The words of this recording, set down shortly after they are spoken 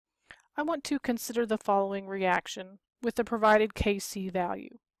I want to consider the following reaction with the provided Kc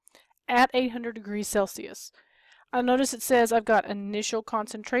value. At 800 degrees Celsius, I notice it says I've got initial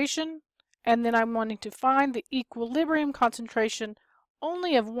concentration, and then I'm wanting to find the equilibrium concentration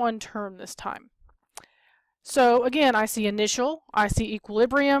only of one term this time. So again, I see initial, I see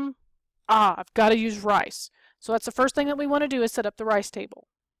equilibrium. I've got to use rice. So that's the first thing that we want to do is set up the rice table.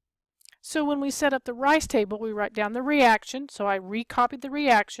 So when we set up the rice table, we write down the reaction. So I recopied the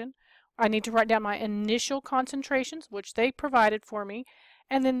reaction. I need to write down my initial concentrations, which they provided for me,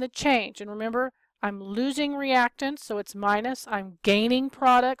 and then the change. And remember, I'm losing reactants, so it's minus. I'm gaining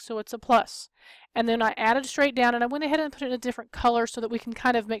product, so it's a plus. And then I added straight down, and I went ahead and put it in a different color so that we can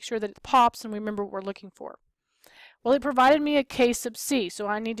kind of make sure that it pops and remember what we're looking for. Well, it provided me a K sub C, so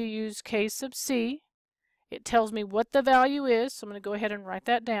I need to use K sub C. It tells me what the value is, so I'm going to go ahead and write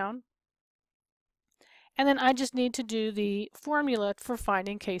that down. And then I just need to do the formula for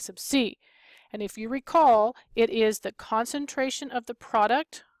finding K sub C. And if you recall, it is the concentration of the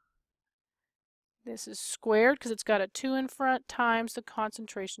product. This is squared because it's got a 2 in front times the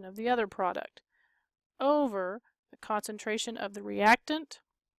concentration of the other product over the concentration of the reactant.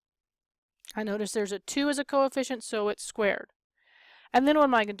 I notice there's a 2 as a coefficient, so it's squared. And then what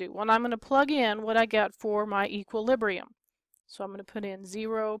am I going to do? Well, I'm going to plug in what I got for my equilibrium. So I'm going to put in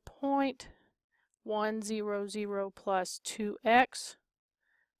 0.100 plus 2x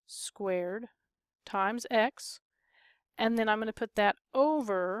squared times x. And then I'm going to put that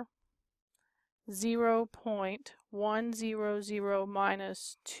over 0.100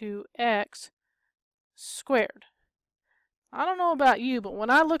 minus 2x squared. I don't know about you, but when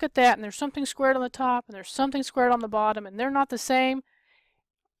I look at that and there's something squared on the top and there's something squared on the bottom and they're not the same,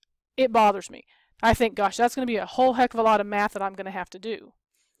 it bothers me. I think, gosh, that's going to be a whole heck of a lot of math that I'm going to have to do.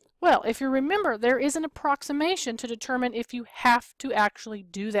 Well, if you remember, there is an approximation to determine if you have to actually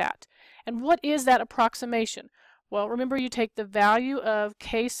do that. And what is that approximation? Well, remember, you take the value of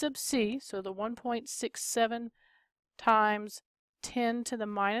K sub C, so the 1.67 times 10 to the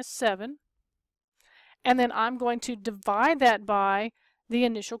minus 7, and then I'm going to divide that by the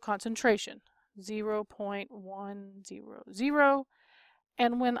initial concentration, 0.100,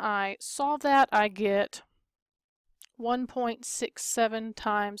 and when I solve that, I get 1.67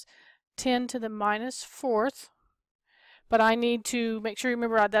 times 10 to the minus 4th, but I need to make sure you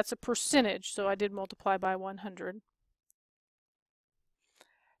remember that's a percentage, so I did multiply by 100.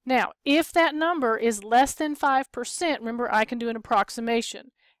 Now, if that number is less than 5%, remember I can do an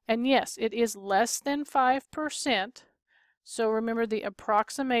approximation. And yes, it is less than 5%, so remember the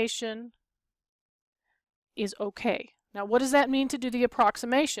approximation is okay. Now, what does that mean to do the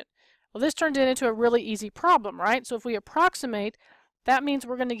approximation? Well, this turned it into a really easy problem, right? So if we approximate, that means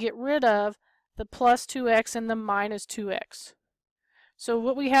we're going to get rid of the plus 2x and the minus 2x. So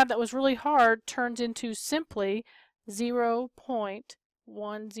what we have that was really hard turns into simply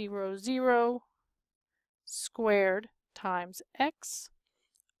 0.100 squared times x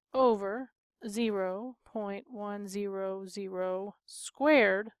over 0.100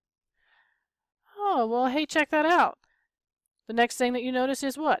 squared. Oh, well, hey, check that out. The next thing that you notice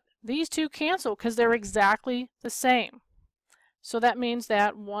is what? These two cancel because they're exactly the same. So that means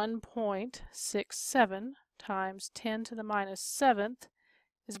that 1.67 times 10 to the minus 7th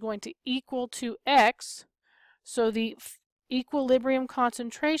is going to equal to x. So the equilibrium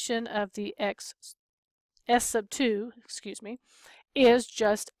concentration of the S sub 2, is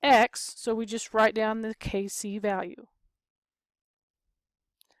just x. So we just write down the Kc value.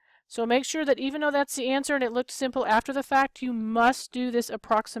 So make sure that even though that's the answer and it looked simple after the fact, you must do this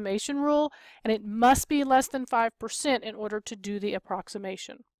approximation rule, and it must be less than 5% in order to do the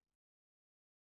approximation.